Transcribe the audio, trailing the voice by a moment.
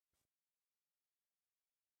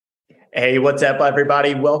Hey, what's up,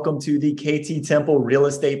 everybody? Welcome to the KT Temple Real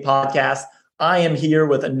Estate Podcast. I am here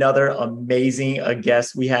with another amazing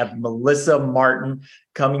guest. We have Melissa Martin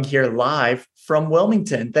coming here live from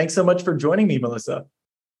Wilmington. Thanks so much for joining me, Melissa.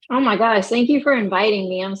 Oh my gosh, thank you for inviting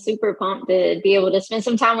me. I'm super pumped to be able to spend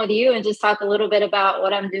some time with you and just talk a little bit about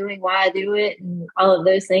what I'm doing, why I do it, and all of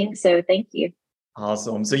those things. So thank you.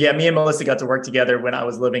 Awesome. So yeah, me and Melissa got to work together when I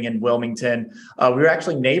was living in Wilmington. We were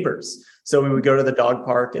actually neighbors. So we would go to the dog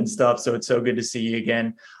park and stuff. So it's so good to see you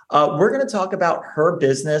again. We're going to talk about her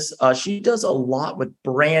business. She does a lot with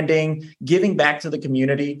branding, giving back to the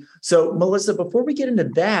community. So Melissa, before we get into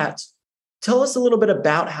that, tell us a little bit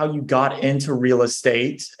about how you got into real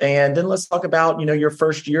estate. And then let's talk about, your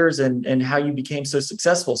first years and how you became so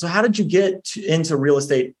successful. So how did you get into real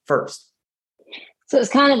estate first? So it's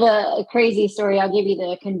kind of a crazy story. I'll give you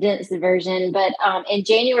the condensed version. But in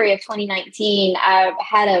January of 2019, I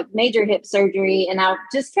had a major hip surgery and I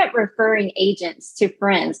just kept referring agents to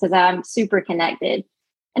friends because I'm super connected.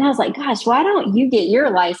 And I was like, gosh, why don't you get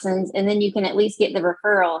your license and then you can at least get the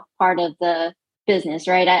referral part of the business,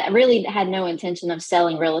 right? I really had no intention of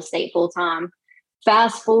selling real estate full time.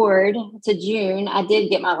 Fast forward to June, I did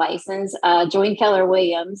get my license, joined Keller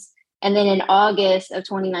Williams. And then in August of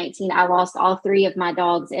 2019, I lost all three of my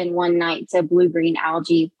dogs in one night to blue-green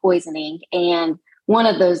algae poisoning. And one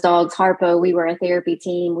of those dogs, Harpo, we were a therapy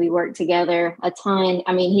team. We worked together a ton.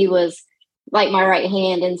 I mean, he was like my right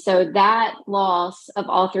hand. And so that loss of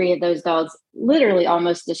all three of those dogs literally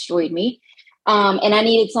almost destroyed me. And I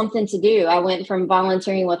needed something to do. I went from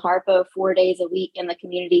volunteering with Harpo 4 days a week in the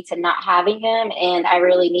community to not having him. And I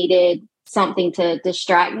really needed something to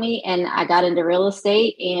distract me. And I got into real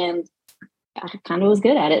estate and I kind of was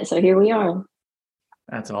good at it. So here we are.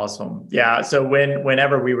 That's awesome. Yeah. So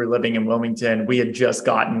whenever we were living in Wilmington, we had just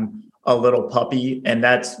gotten a little puppy, and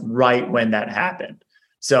that's right when that happened.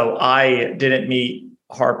 So I didn't meet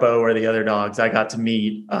Harpo or the other dogs. I got to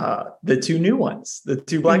meet the two new ones, the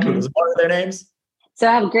two black poodles. What are their names? So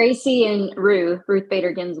I have Gracie and Rue. Ruth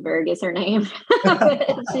Bader Ginsburg is her name.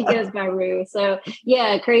 She goes by Rue. So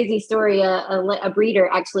yeah, crazy story. A breeder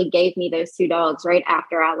actually gave me those two dogs right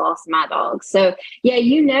after I lost my dogs. So yeah,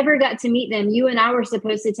 you never got to meet them. You and I were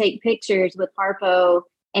supposed to take pictures with Harpo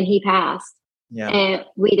and he passed. Yeah. And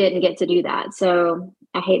we didn't get to do that. So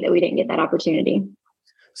I hate that we didn't get that opportunity.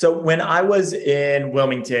 So when I was in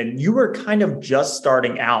Wilmington, you were kind of just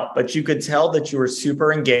starting out, but you could tell that you were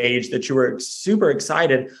super engaged, that you were super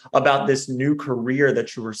excited about this new career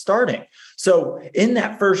that you were starting. So in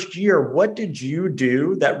that first year, what did you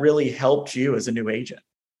do that really helped you as a new agent?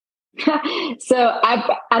 So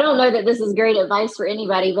I don't know that this is great advice for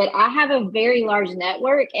anybody, but I have a very large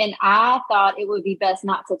network and I thought it would be best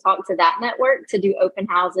not to talk to that network, to do open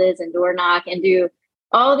houses and door knock and do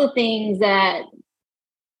all the things that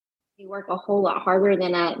work a whole lot harder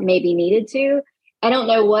than I maybe needed to. I don't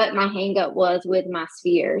know what my hang up was with my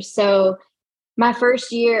sphere. So my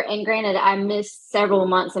first year, and granted, I missed several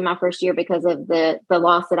months in my first year because of the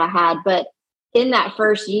loss that I had. But in that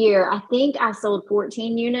first year, I think I sold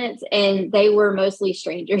 14 units and they were mostly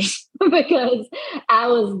strangers because I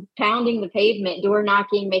was pounding the pavement, door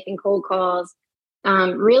knocking, making cold calls,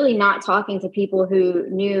 really not talking to people who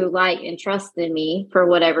knew, liked, and trusted me for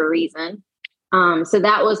whatever reason. So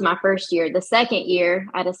that was my first year. The second year,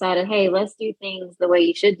 I decided, hey, let's do things the way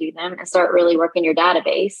you should do them and start really working your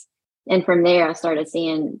database. And from there, I started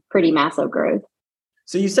seeing pretty massive growth.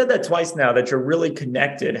 So you said that twice now, that you're really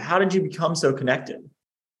connected. How did you become so connected?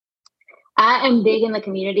 I am big in the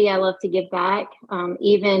community. I love to give back.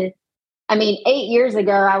 8 years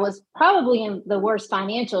ago, I was probably in the worst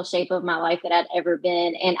financial shape of my life that I'd ever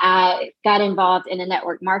been. And I got involved in a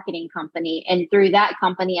network marketing company. And through that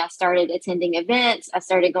company, I started attending events. I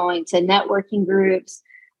started going to networking groups,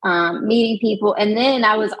 meeting people. And then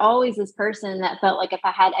I was always this person that felt like if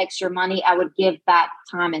I had extra money, I would give back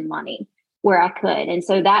time and money where I could. And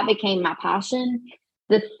so that became my passion.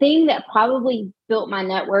 The thing that probably built my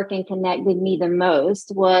network and connected me the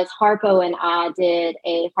most was Harpo and I did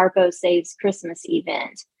a Harpo Saves Christmas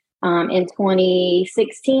event in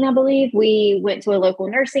 2016, I believe. We went to a local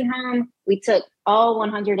nursing home. We took all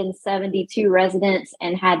 172 residents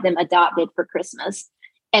and had them adopted for Christmas.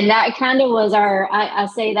 And that kind of was I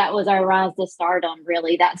say that was our rise to stardom,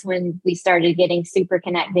 really. That's when we started getting super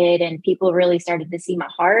connected and people really started to see my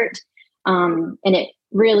heart. And it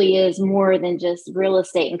really is more than just real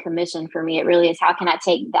estate and commission for me. It really is, how can I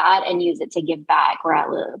take that and use it to give back where I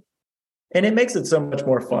live? And it makes it so much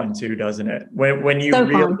more fun too, doesn't it? When you so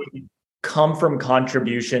really fun. come from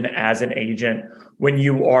contribution as an agent when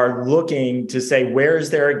you are looking to say, where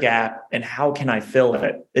is there a gap and how can I fill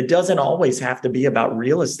it? It doesn't always have to be about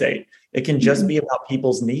real estate. It can just be about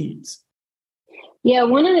people's needs. Yeah,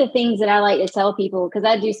 one of the things that I like to tell people, because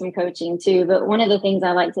I do some coaching too, but one of the things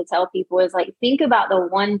I like to tell people is like, think about the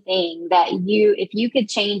one thing that if you could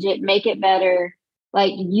change it, make it better,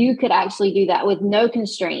 like you could actually do that with no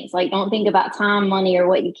constraints. Like, don't think about time, money, or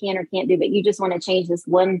what you can or can't do, but you just want to change this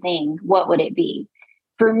one thing. What would it be?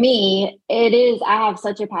 For me, I have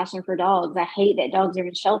such a passion for dogs. I hate that dogs are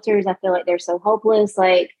in shelters. I feel like they're so hopeless.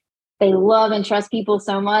 Like, they love and trust people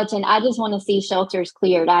so much. And I just want to see shelters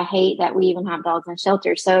cleared. I hate that we even have dogs in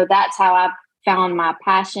shelters. So that's how I found my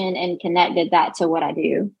passion and connected that to what I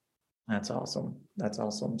do. That's awesome. That's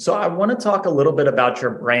awesome. So I want to talk a little bit about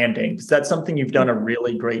your branding, because that's something you've done a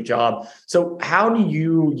really great job. So how do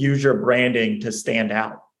you use your branding to stand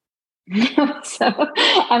out? I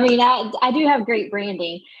do have great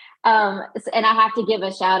branding. And I have to give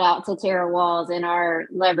a shout out to Tara Walls in our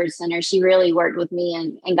leverage center. She really worked with me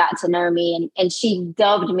and got to know me, and she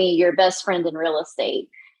dubbed me your best friend in real estate.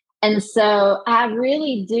 And so I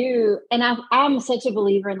really do. And I'm such a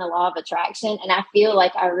believer in the law of attraction. And I feel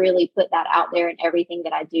like I really put that out there in everything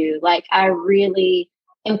that I do. Like, I really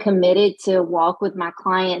am committed to walk with my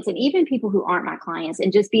clients and even people who aren't my clients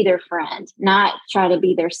and just be their friend, not try to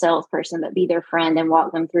be their salesperson, but be their friend and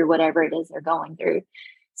walk them through whatever it is they're going through.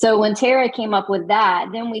 So when Tara came up with that,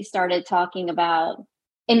 then we started talking about,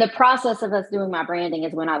 in the process of us doing my branding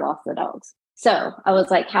is when I lost the dogs. So I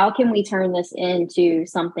was like, how can we turn this into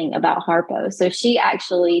something about Harpo? So she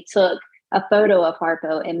actually took a photo of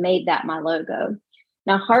Harpo and made that my logo.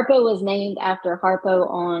 Now, Harpo was named after Harpo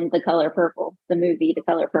on The Color Purple, the movie The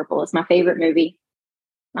Color Purple. It's my favorite movie.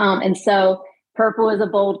 And so purple is a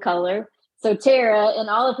bold color. So Tara, in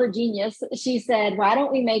all of her genius, she said, why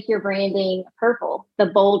don't we make your branding purple, the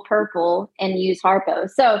bold purple, and use Harpo?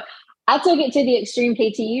 So I took it to the extreme,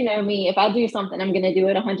 KT. You know me. If I do something, I'm going to do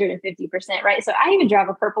it 150%, right? So I even drive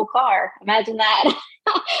a purple car. Imagine that.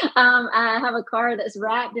 I have a car that's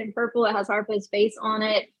wrapped in purple. It has Harpo's face on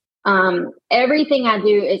it. Everything I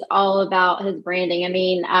do is all about his branding. I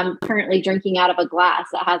mean, I'm currently drinking out of a glass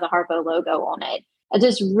that has a Harpo logo on it. I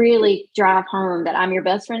just really drive home that I'm your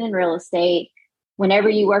best friend in real estate. Whenever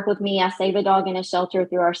you work with me, I save a dog in a shelter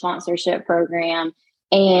through our sponsorship program.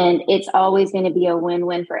 And it's always going to be a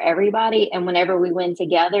win-win for everybody. And whenever we win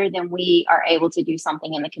together, then we are able to do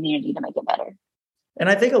something in the community to make it better. And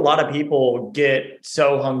I think a lot of people get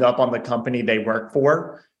so hung up on the company they work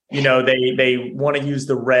for. You know, they want to use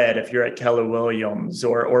the red if you're at Keller Williams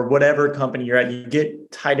or whatever company you're at, you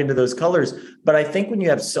get tied into those colors. But I think when you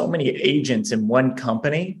have so many agents in one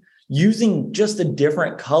company, using just a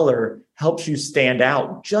different color helps you stand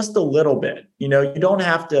out just a little bit. You know, you don't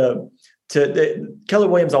have to Keller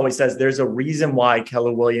Williams always says there's a reason why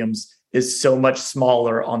Keller Williams is so much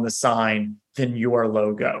smaller on the sign than your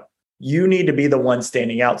logo. You need to be the one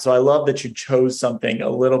standing out. So I love that you chose something a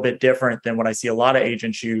little bit different than what I see a lot of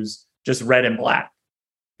agents use, just red and black.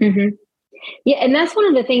 Mm-hmm. Yeah, and that's one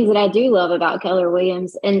of the things that I do love about Keller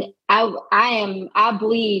Williams. And I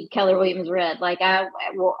bleed Keller Williams red. Like, I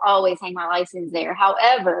will always hang my license there.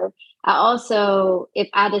 However, I also, if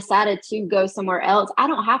I decided to go somewhere else, I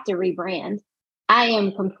don't have to rebrand. I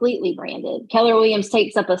am completely branded. Keller Williams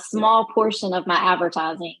takes up a small portion of my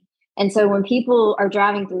advertising. And so when people are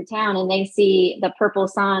driving through town and they see the purple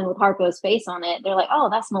sign with Harpo's face on it, they're like, oh,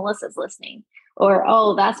 that's Melissa's listing. Or,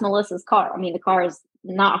 oh, that's Melissa's car. I mean, the car is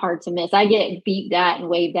not hard to miss. I get beeped at and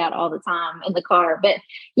waved at all the time in the car. But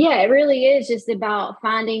yeah, it really is just about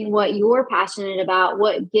finding what you're passionate about,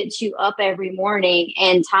 what gets you up every morning,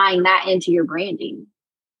 and tying that into your branding.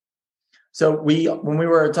 So when we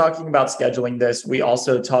were talking about scheduling this, we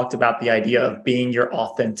also talked about the idea of being your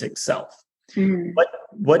authentic self. Mm-hmm.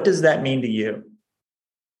 What does that mean to you?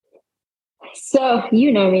 So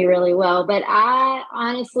you know me really well, but I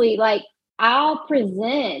honestly, I'll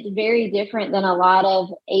present very different than a lot of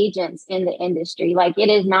agents in the industry. Like, it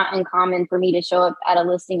is not uncommon for me to show up at a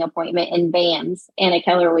listing appointment in Vans and a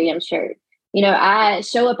Keller Williams shirt. You know, I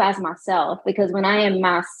show up as myself, because when I am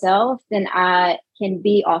myself, then I can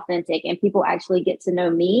be authentic and people actually get to know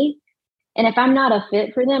me. And if I'm not a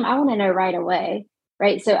fit for them, I want to know right away.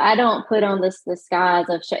 Right. So I don't put on this disguise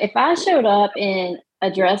of if I showed up in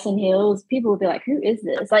a dress and heels, people would be like, who is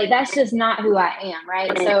this? Like, that's just not who I am.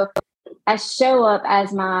 Right. So I show up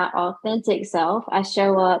as my authentic self. I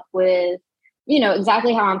show up with,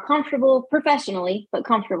 exactly how I'm comfortable professionally, but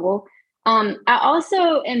comfortable. I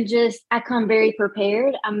also am I come very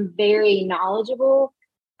prepared. I'm very knowledgeable.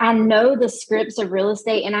 I know the scripts of real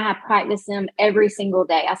estate and I have practiced them every single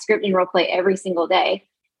day. I script and role play every single day.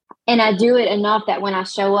 And I do it enough that when I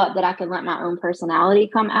show up that I can let my own personality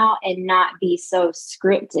come out and not be so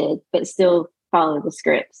scripted, but still follow the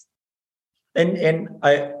scripts. And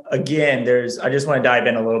I I just want to dive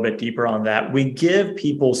in a little bit deeper on that. We give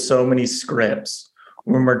people so many scripts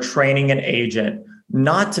when we're training an agent,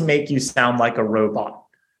 not to make you sound like a robot,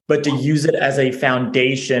 but to use it as a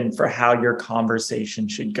foundation for how your conversation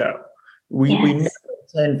should go. We never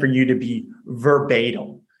intend for you to be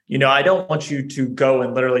verbatim. I don't want you to go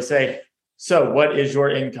and literally say, so what is your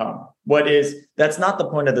income? That's not the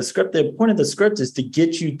point of the script. The point of the script is to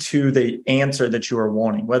get you to the answer that you are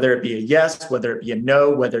wanting, whether it be a yes, whether it be a no,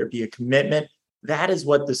 whether it be a commitment. That is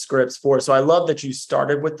what the script's for. So I love that you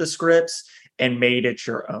started with the scripts and made it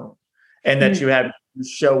your own, and that you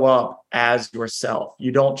show up as yourself.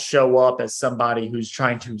 You don't show up as somebody who's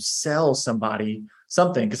trying to sell somebody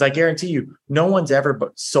something, because I guarantee you, no one's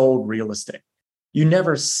ever sold real estate. You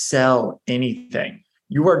never sell anything.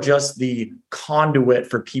 You are just the conduit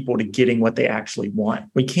for people to getting what they actually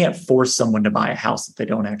want. We can't force someone to buy a house that they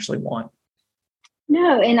don't actually want.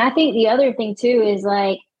 No, and I think the other thing too is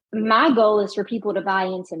like, my goal is for people to buy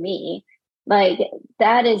into me. Like,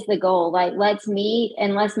 that is the goal. Like, let's meet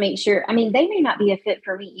and let's make sure. I mean, they may not be a fit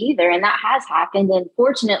for me either. And that has happened. And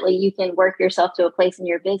fortunately, you can work yourself to a place in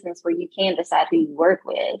your business where you can decide who you work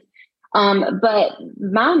with. But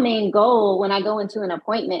my main goal when I go into an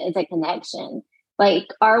appointment is a connection. Like,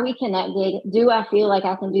 are we connected? Do I feel like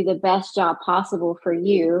I can do the best job possible for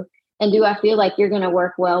you? And do I feel like you're going to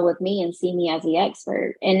work well with me and see me as the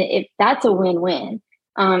expert? And if that's a win-win.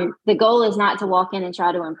 The goal is not to walk in and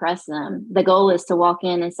try to impress them. The goal is to walk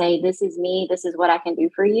in and say, this is me. This is what I can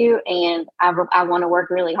do for you. And I want to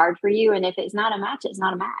work really hard for you. And if it's not a match, it's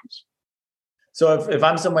not a match. So if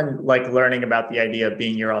I'm someone like learning about the idea of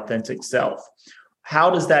being your authentic self,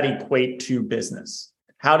 how does that equate to business?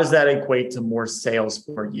 How does that equate to more sales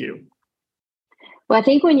for you? Well, I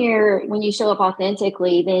think when you show up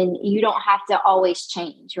authentically, then you don't have to always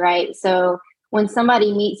change, right? So when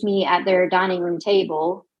somebody meets me at their dining room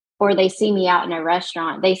table or they see me out in a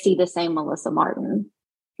restaurant, they see the same Melissa Martin.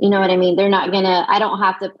 You know what I mean? I don't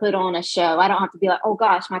have to put on a show. I don't have to be like, oh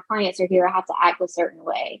gosh, my clients are here. I have to act a certain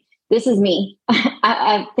way. This is me.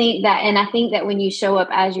 I think that when you show up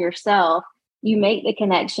as yourself, you make the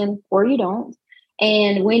connection or you don't.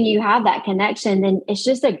 And when you have that connection, then it's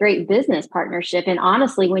just a great business partnership. And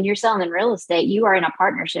honestly, when you're selling real estate, you are in a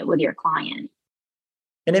partnership with your client.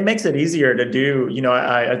 And it makes it easier to do.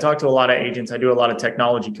 I talk to a lot of agents. I do a lot of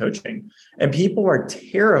technology coaching, and people are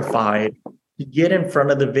terrified to get in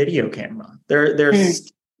front of the video camera. They're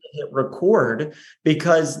hit record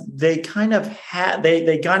because they kind of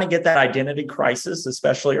they kind of get that identity crisis,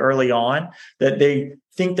 especially early on, that they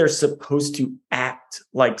think they're supposed to act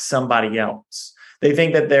like somebody else. They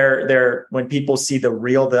think that they're when people see the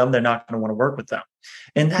real them, they're not going to want to work with them.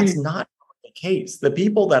 And that's not the case. The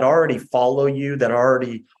people that already follow you, that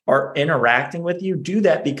already are interacting with you, do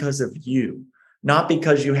that because of you, not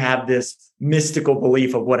because you have this mystical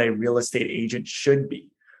belief of what a real estate agent should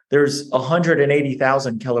be. There's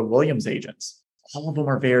 180,000 Keller Williams agents. All of them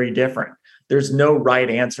are very different. There's no right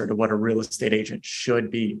answer to what a real estate agent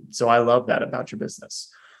should be. So I love that about your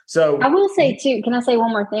business. So I will say too, can I say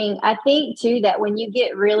one more thing? I think too that when you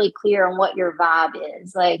get really clear on what your vibe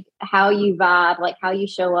is, like how you vibe, like how you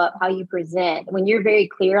show up, how you present, when you're very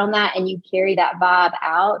clear on that and you carry that vibe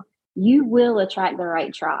out, you will attract the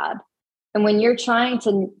right tribe. And when you're trying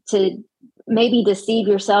to maybe deceive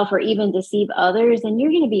yourself or even deceive others, then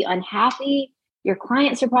you're going to be unhappy. Your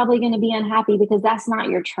clients are probably going to be unhappy because that's not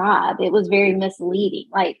your tribe. It was very misleading.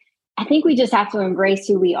 Like, I think we just have to embrace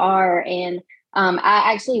who we are. And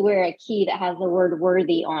I actually wear a key that has the word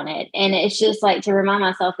worthy on it. And it's just like to remind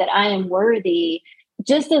myself that I am worthy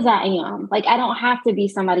just as I am. Like, I don't have to be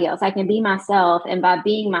somebody else. I can be myself. And by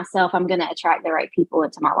being myself, I'm going to attract the right people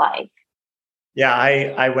into my life. Yeah,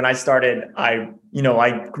 I when I started, I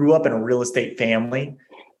grew up in a real estate family,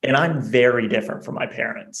 and I'm very different from my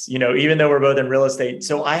parents, even though we're both in real estate.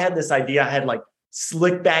 So I had this idea. I had like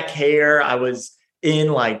slick back hair. I was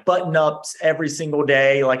in like button ups every single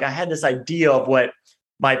day. Like, I had this idea of what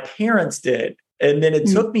my parents did. And then it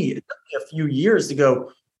took me a few years to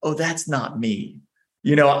go, oh, that's not me.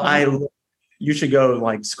 You should go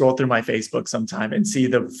like scroll through my Facebook sometime and see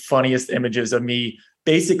the funniest images of me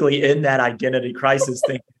basically in that identity crisis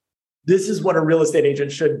thing. This is what a real estate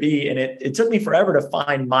agent should be. And it took me forever to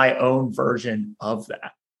find my own version of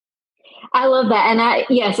that. I love that. And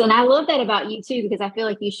I love that about you too, because I feel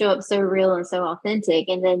like you show up so real and so authentic,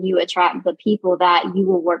 and then you attract the people that you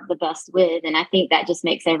will work the best with. And I think that just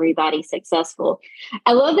makes everybody successful.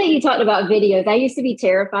 I love that you talked about videos. I used to be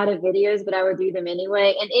terrified of videos, but I would do them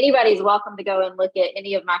anyway. And anybody's welcome to go and look at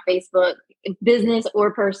any of my Facebook, business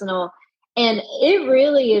or personal. And it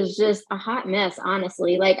really is just a hot mess,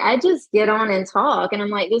 honestly. Like, I just get on and talk, and I'm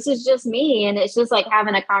like, this is just me. And it's just like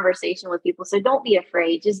having a conversation with people. So don't be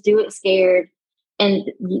afraid. Just do it scared. And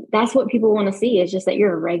that's what people want to see, is just that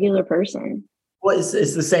you're a regular person. Well, it's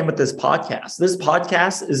the same with this podcast. This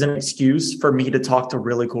podcast is an excuse for me to talk to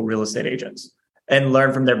really cool real estate agents and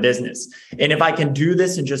learn from their business. And if I can do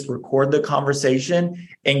this and just record the conversation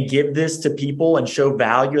and give this to people and show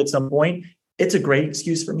value at some point, it's a great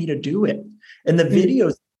excuse for me to do it. And the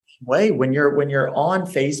videos way, when you're on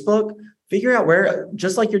Facebook, figure out where,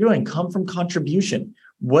 just like you're doing, come from contribution.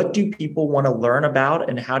 What do people want to learn about,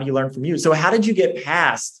 and how do you learn from you? So how did you get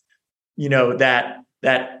past,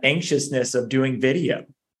 that anxiousness of doing video?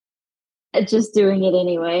 Just doing it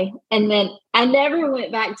anyway. And then I never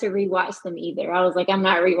went back to rewatch them either. I was like, I'm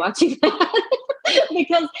not rewatching that.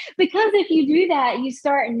 because if you do that, you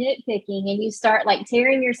start nitpicking and you start like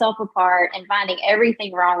tearing yourself apart and finding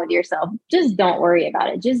everything wrong with yourself. Just don't worry about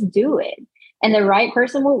it. Just do it. And the right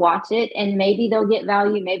person will watch it, and maybe they'll get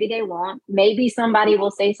value. Maybe they won't. Maybe somebody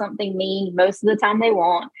will say something mean. Most of the time they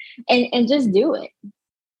won't. And just do it.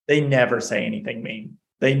 They never say anything mean.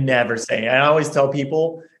 They never say. I always tell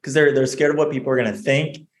people, because they're scared of what people are going to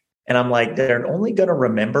think. And I'm like, they're only going to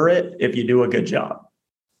remember it if you do a good job.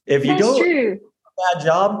 If you don't do a bad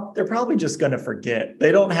job, they're probably just going to forget.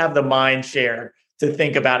 They don't have the mind share to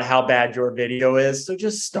think about how bad your video is. So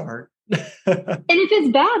just start. And if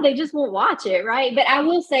it's bad, they just won't watch it, right? But I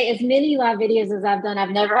will say, as many live videos as I've done, I've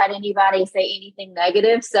never had anybody say anything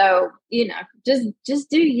negative. So, just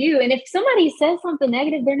do you. And if somebody says something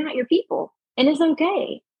negative, they're not your people. And it's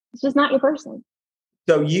okay. It's just not your person.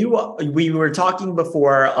 So we were talking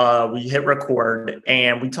before we hit record,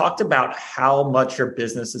 and we talked about how much your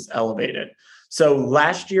business is elevated. So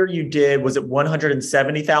last year you did, was it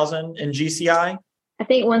 170,000 in GCI? I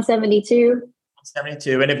think 172.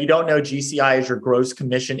 72. And if you don't know, GCI is your gross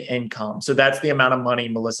commission income. So that's the amount of money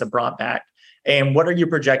Melissa brought back. And what are you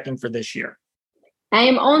projecting for this year? I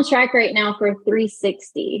am on track right now for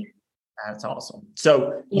 360. That's awesome.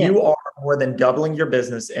 So you are more than doubling your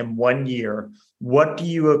business in 1 year. What do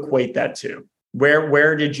you equate that to?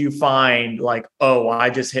 Where did you find like, oh, I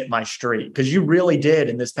just hit my streak? Because you really did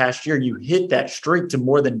in this past year. You hit that streak to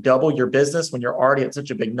more than double your business when you're already at such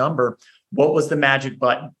a big number. What was the magic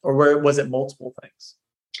button, or was it multiple things?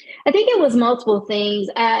 I think it was multiple things.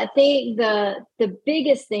 I think the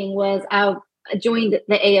biggest thing was I joined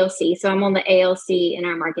the ALC. So I'm on the ALC in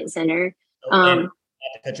our market center. To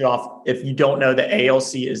cut you off, if you don't know, the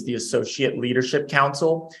ALC is the Associate Leadership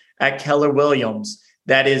Council at Keller Williams.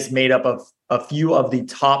 That is made up of a few of the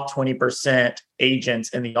top 20% agents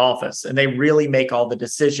in the office. And they really make all the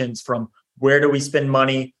decisions from where do we spend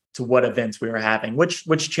money to what events we are having.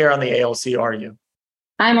 Which chair on the ALC are you?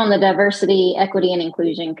 I'm on the Diversity, Equity, and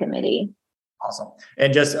Inclusion Committee. Awesome.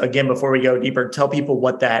 And just again, before we go deeper, tell people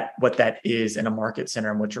what that is in a market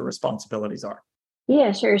center and what your responsibilities are.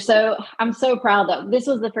 Yeah, sure. So I'm so proud that this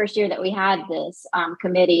was the first year that we had this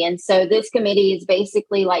committee. And so this committee is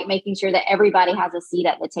basically like making sure that everybody has a seat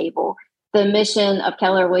at the table. The mission of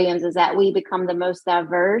Keller Williams is that we become the most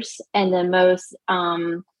diverse and the most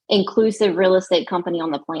inclusive real estate company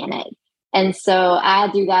on the planet. And so I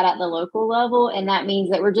do that at the local level. And that means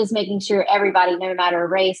that we're just making sure everybody, no matter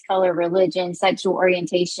race, color, religion, sexual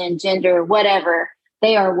orientation, gender, whatever,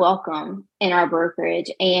 they are welcome in our brokerage.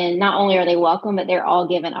 And not only are they welcome, but they're all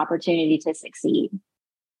given opportunity to succeed.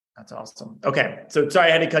 That's awesome. Okay. So sorry,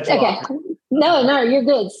 I had to cut you off. No, you're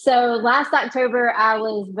good. So last October, I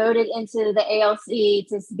was voted into the ALC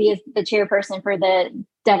to be the chairperson for the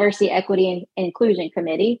Diversity, Equity, and Inclusion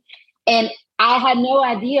Committee. And I had no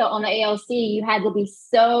idea on the ALC, you had to be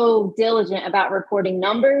so diligent about reporting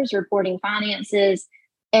numbers, reporting finances,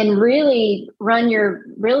 and really run your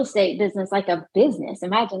real estate business like a business.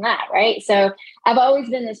 Imagine that, right? So I've always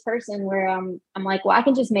been this person where I'm like, well, I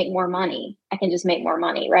can just make more money. I can just make more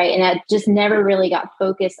money, right? And I just never really got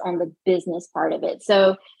focused on the business part of it.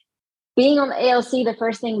 So being on the ALC, the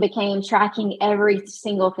first thing became tracking every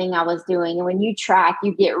single thing I was doing. And when you track,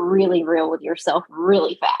 you get really real with yourself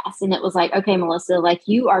really fast. And it was like, okay, Melissa, like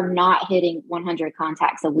you are not hitting 100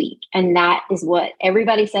 contacts a week. And that is what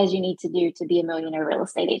everybody says you need to do to be a millionaire real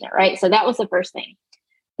estate agent, right? So that was the first thing.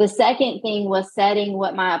 The second thing was setting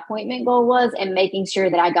what my appointment goal was and making sure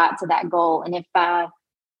that I got to that goal. And if by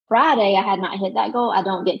Friday, I had not hit that goal. I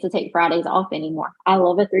don't get to take Fridays off anymore. I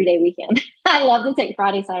love a 3-day weekend. I love to take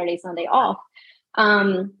Friday, Saturday, Sunday off.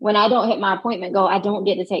 When I don't hit my appointment goal, I don't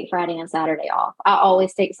get to take Friday and Saturday off. I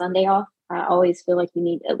always take Sunday off. I always feel like you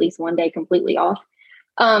need at least one day completely off.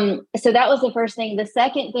 So that was the first thing. The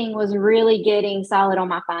second thing was really getting solid on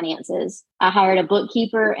my finances. I hired a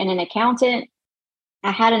bookkeeper and an accountant.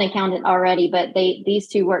 I had an accountant already, but these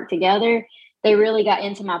two work together. They really got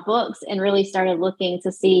into my books and really started looking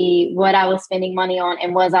to see what I was spending money on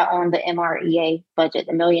and was I on the MREA budget,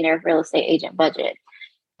 the Millionaire Real Estate Agent budget.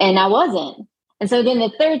 And I wasn't. And so then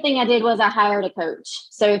the third thing I did was I hired a coach.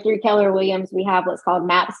 So through Keller Williams, we have what's called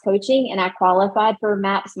MAPS coaching, and I qualified for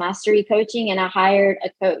MAPS mastery coaching, and I hired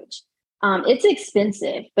a coach. It's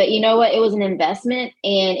expensive, but you know what? It was an investment,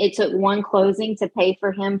 and it took one closing to pay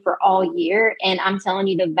for him for all year. And I'm telling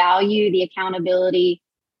you, the value, the accountability,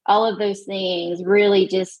 all of those things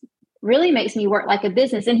really makes me work like a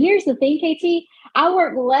business. And here's the thing, KT, I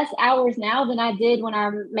work less hours now than I did when I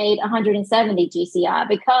made 170 GCI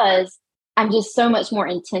because I'm just so much more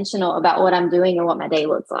intentional about what I'm doing and what my day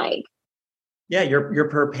looks like. Yeah, you're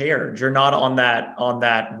prepared. You're not on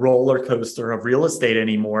that roller coaster of real estate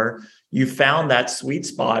anymore. You found that sweet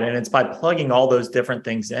spot, and it's by plugging all those different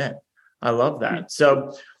things in. I love that.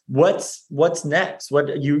 So what's next?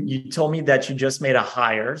 What you told me that you just made a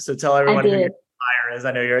hire. So tell everyone who your hire is.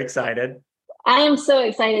 I know you're excited. I am so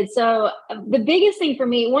excited. So the biggest thing for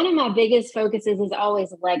me, one of my biggest focuses is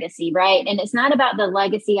always legacy, right? And it's not about the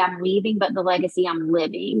legacy I'm leaving, but the legacy I'm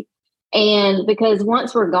living. And because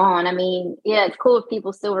once we're gone, I mean, yeah, it's cool if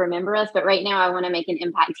people still remember us, but right now I want to make an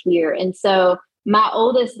impact here. And so my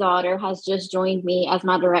oldest daughter has just joined me as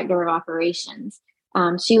my director of operations.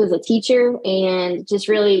 She was a teacher and just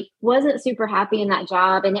really wasn't super happy in that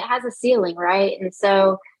job, and it has a ceiling, right? And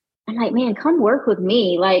so I'm like, man, come work with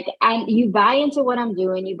me. Like, you buy into what I'm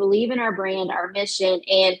doing. You believe in our brand, our mission,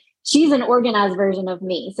 and she's an organized version of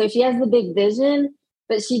me. So she has the big vision,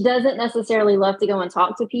 but she doesn't necessarily love to go and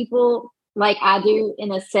talk to people like I do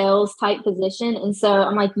in a sales type position. And so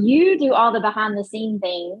I'm like, you do all the behind the scene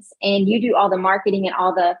things and you do all the marketing and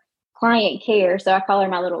all the client care. So I call her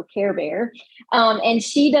my little Care Bear. And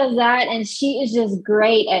she does that. And she is just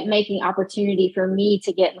great at making opportunity for me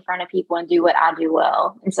to get in front of people and do what I do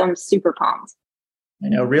well. And so I'm super pumped. I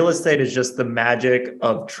know real estate is just the magic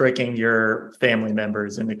of tricking your family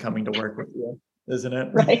members into coming to work with you, isn't it?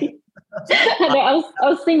 Right. I know. I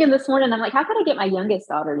was thinking this morning, I'm like, how can I get my youngest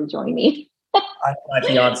daughter to join me? I have my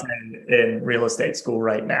fiance in real estate school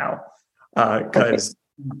right now because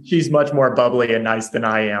she's much more bubbly and nice than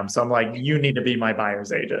I am. So I'm like, you need to be my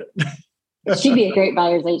buyer's agent. She'd be a great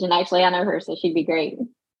buyer's agent. Actually, I know her, so she'd be great.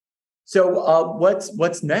 So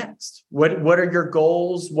what's next? What are your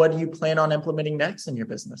goals? What do you plan on implementing next in your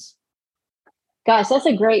business? Gosh, that is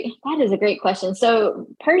a great question. So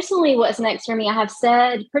personally, what's next for me, I have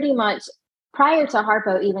said pretty much prior to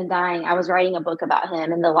Harpo even dying, I was writing a book about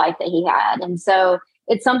him and the life that he had. And so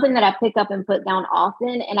it's something that I pick up and put down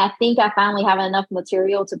often. And I think I finally have enough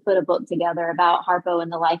material to put a book together about Harpo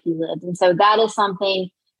and the life he lived. And so that is something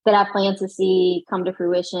that I plan to see come to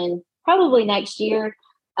fruition probably next year.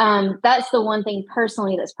 That's the one thing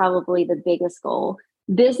personally that's probably the biggest goal.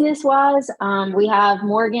 Business-wise, we have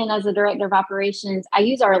Morgan as the director of operations. I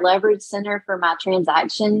use our leverage center for my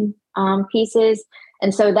transaction pieces.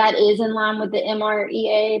 And so that is in line with the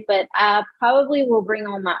MREA, but I probably will bring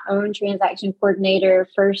on my own transaction coordinator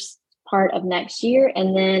first part of next year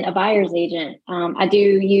and then a buyer's agent. I do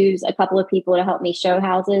use a couple of people to help me show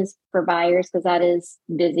houses for buyers because that is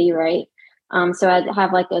busy, right? So I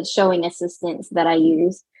have like a showing assistant that I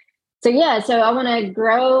use. So I want to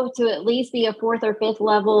grow to at least be a 4th or 5th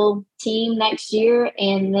level team next year.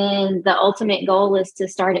 And then the ultimate goal is to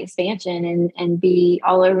start expansion and be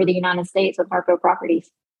all over the United States with Harpo Properties.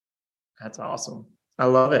 That's awesome. I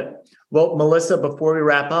love it. Well, Melissa, before we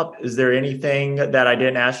wrap up, is there anything that I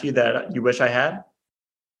didn't ask you that you wish I had?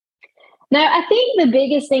 No, I think the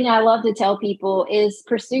biggest thing I love to tell people is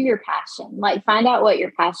pursue your passion. Like, find out what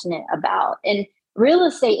you're passionate about. And real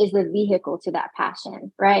estate is the vehicle to that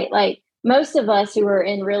passion, right? Like, most of us who are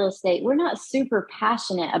in real estate, we're not super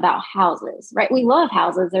passionate about houses, right? We love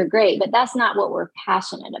houses. They're great, but that's not what we're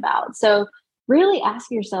passionate about. So really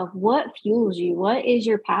ask yourself, what fuels you? What is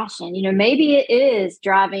your passion? You know, maybe it is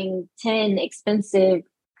driving 10 expensive,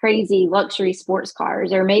 crazy luxury sports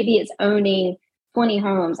cars, or maybe it's owning 20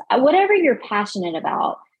 homes, whatever you're passionate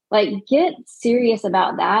about. Like, get serious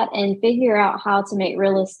about that and figure out how to make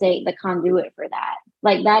real estate the conduit for that.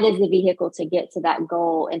 Like, that is the vehicle to get to that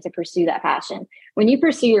goal and to pursue that passion. When you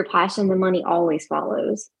pursue your passion, the money always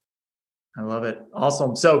follows. I love it.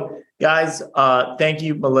 Awesome. So guys, thank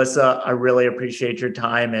you, Melissa. I really appreciate your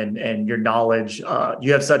time and your knowledge.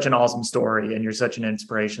 You have such an awesome story and you're such an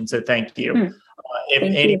inspiration. So thank you. If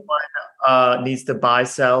Thank anyone you. needs to buy,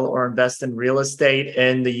 sell, or invest in real estate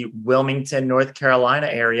in the Wilmington, North Carolina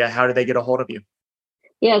area, how do they get a hold of you?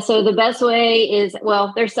 Yeah, so the best way is,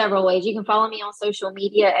 well, there's several ways. You can follow me on social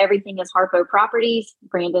media. Everything is Harpo Properties,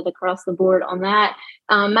 branded across the board on that.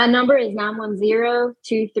 My number is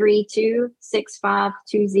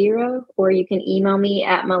 910-232-6520, or you can email me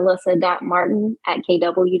at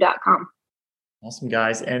melissa.martin@kw.com. Awesome,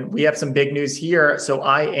 guys. And we have some big news here. So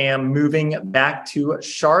I am moving back to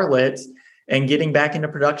Charlotte and getting back into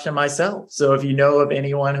production myself. So if you know of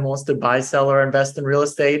anyone who wants to buy, sell, or invest in real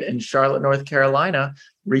estate in Charlotte, North Carolina,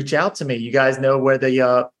 reach out to me. You guys know where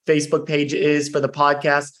the Facebook page is for the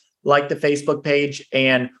podcast. Like the Facebook page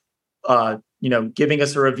and, giving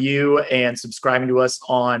us a review and subscribing to us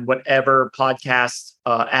on whatever podcast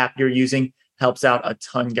app you're using helps out a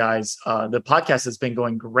ton, guys. The podcast has been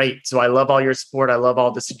going great. So I love all your support. I love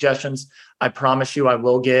all the suggestions. I promise you I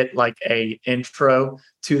will get like a intro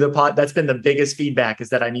to the pod. That's been the biggest feedback, is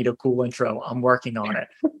that I need a cool intro. I'm working on it.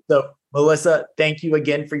 So Melissa, thank you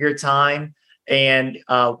again for your time. And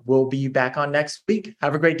we'll be back on next week.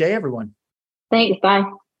 Have a great day, everyone. Thanks. Bye.